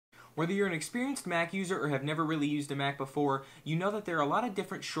Whether you're an experienced Mac user or have never really used a Mac before, you know that there are a lot of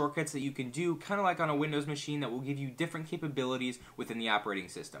different shortcuts that you can do, kind of like on a Windows machine, that will give you different capabilities within the operating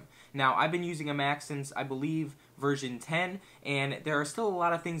system. Now, I've been using a Mac since, I believe, version 10, and there are still a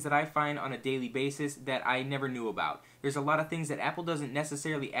lot of things that I find on a daily basis that I never knew about. There's a lot of things that Apple doesn't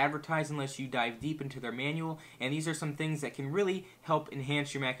necessarily advertise unless you dive deep into their manual, and these are some things that can really help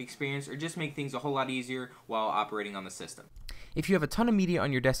enhance your Mac experience or just make things a whole lot easier while operating on the system. If you have a ton of media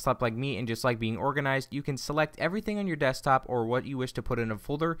on your desktop like me and just like being organized, you can select everything on your desktop or what you wish to put in a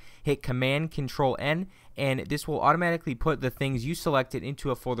folder, hit Command-Control-N, and this will automatically put the things you selected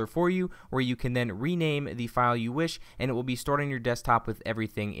into a folder for you, where you can then rename the file you wish, and it will be stored on your desktop with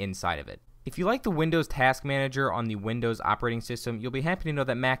everything inside of it. If you like the Windows Task Manager on the Windows operating system, you'll be happy to know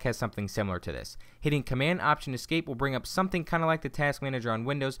that Mac has something similar to this. Hitting Command-Option-Escape will bring up something kind of like the Task Manager on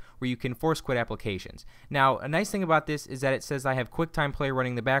Windows, where you can force quit applications. Now, a nice thing about this is that it says I have QuickTime Play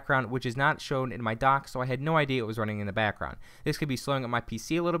running in the background, which is not shown in my dock, so I had no idea it was running in the background. This could be slowing up my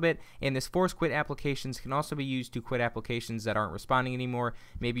PC a little bit, and this force quit applications can also be used to quit applications that aren't responding anymore.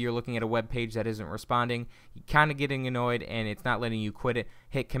 Maybe you're looking at a web page that isn't responding, you're kind of getting annoyed, and it's not letting you quit it.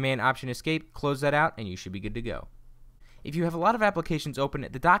 Hit Command-Option-Escape, close that out, and you should be good to go. If you have a lot of applications open,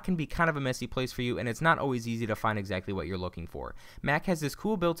 the dock can be kind of a messy place for you, and it's not always easy to find exactly what you're looking for. Mac has this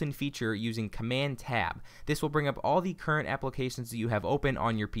cool built-in feature using Command Tab. This will bring up all the current applications that you have open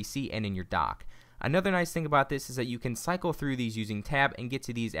on your PC and in your dock. Another nice thing about this is that you can cycle through these using Tab and get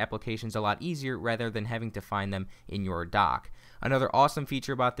to these applications a lot easier rather than having to find them in your dock. Another awesome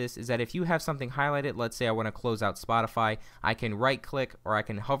feature about this is that if you have something highlighted, let's say I want to close out Spotify, I can right click or I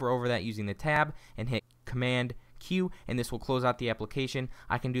can hover over that using the tab and hit Command Q, and this will close out the application.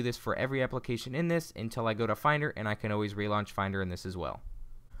 I can do this for every application in this until I go to Finder, and I can always relaunch Finder in this as well.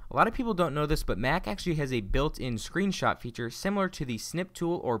 A lot of people don't know this, but Mac actually has a built-in screenshot feature similar to the snip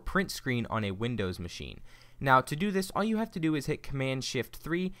tool or print screen on a Windows machine. Now, to do this, all you have to do is hit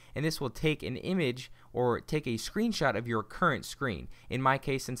Command-Shift-3, and this will take an image or take a screenshot of your current screen. In my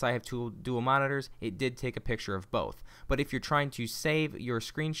case, since I have two dual monitors, it did take a picture of both. But if you're trying to save your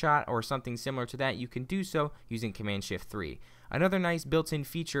screenshot or something similar to that, you can do so using Command-Shift-3. Another nice built-in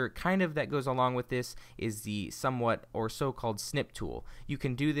feature kind of that goes along with this is the somewhat or so-called snip tool. You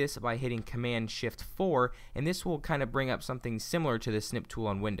can do this by hitting Command-Shift-4, and this will kind of bring up something similar to the snip tool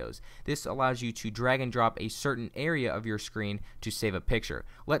on Windows. This allows you to drag and drop a certain area of your screen to save a picture.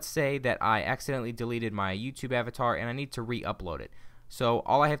 Let's say that I accidentally deleted my YouTube avatar and I need to re-upload it. So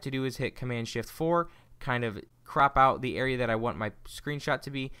all I have to do is hit Command-Shift-4, kind of crop out the area that I want my screenshot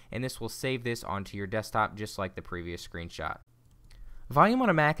to be, and this will save this onto your desktop just like the previous screenshot. Volume on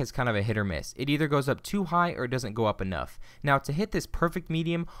a Mac is kind of a hit or miss. It either goes up too high or it doesn't go up enough. Now, to hit this perfect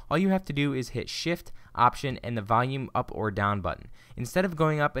medium, all you have to do is hit Shift, Option, and the volume up or down button. Instead of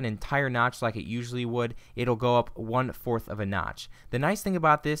going up an entire notch like it usually would, it'll go up 1/4 of a notch. The nice thing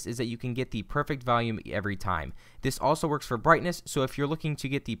about this is that you can get the perfect volume every time. This also works for brightness, so if you're looking to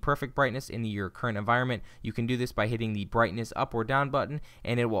get the perfect brightness in your current environment, you can do this by hitting the brightness up or down button,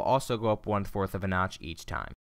 and it will also go up 1/4 of a notch each time.